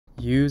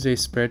Use a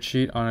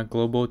spreadsheet on a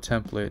global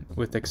template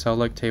with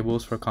Excel-like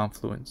tables for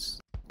Confluence.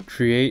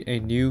 Create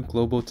a new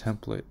global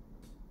template.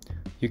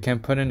 You can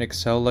put an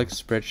Excel-like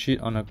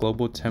spreadsheet on a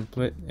global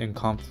template in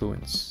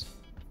Confluence.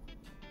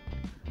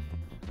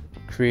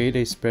 Create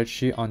a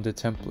spreadsheet on the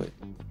template.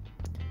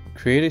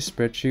 Create a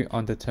spreadsheet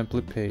on the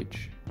template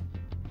page.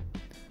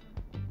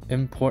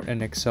 Import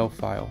an Excel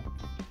file.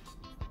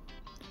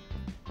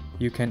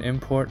 You can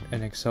import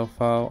an Excel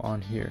file on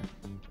here.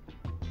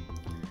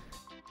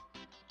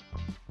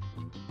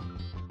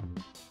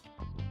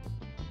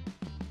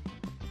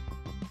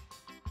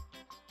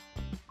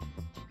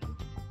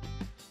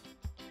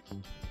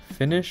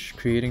 Finish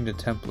creating the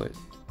template.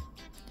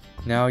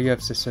 Now you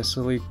have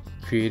successfully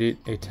created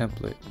a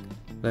template.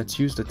 Let's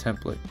use the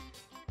template.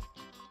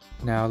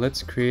 Now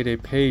let's create a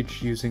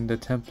page using the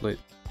template.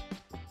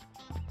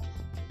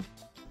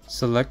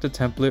 Select the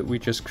template we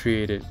just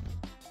created.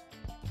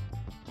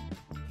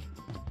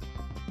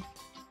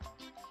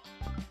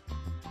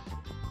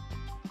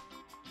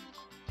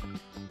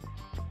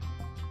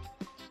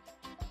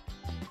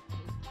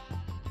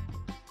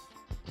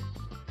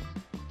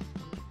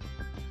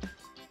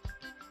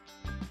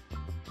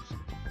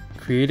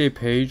 Create a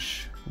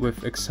page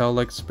with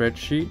Excel-like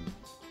spreadsheet.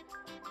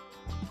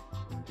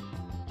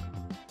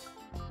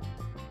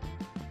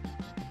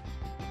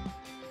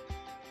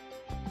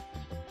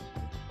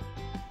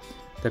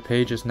 The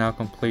page is now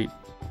complete.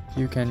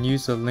 You can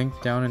use the link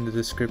down in the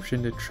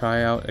description to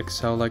try out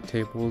Excel-like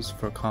tables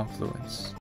for Confluence.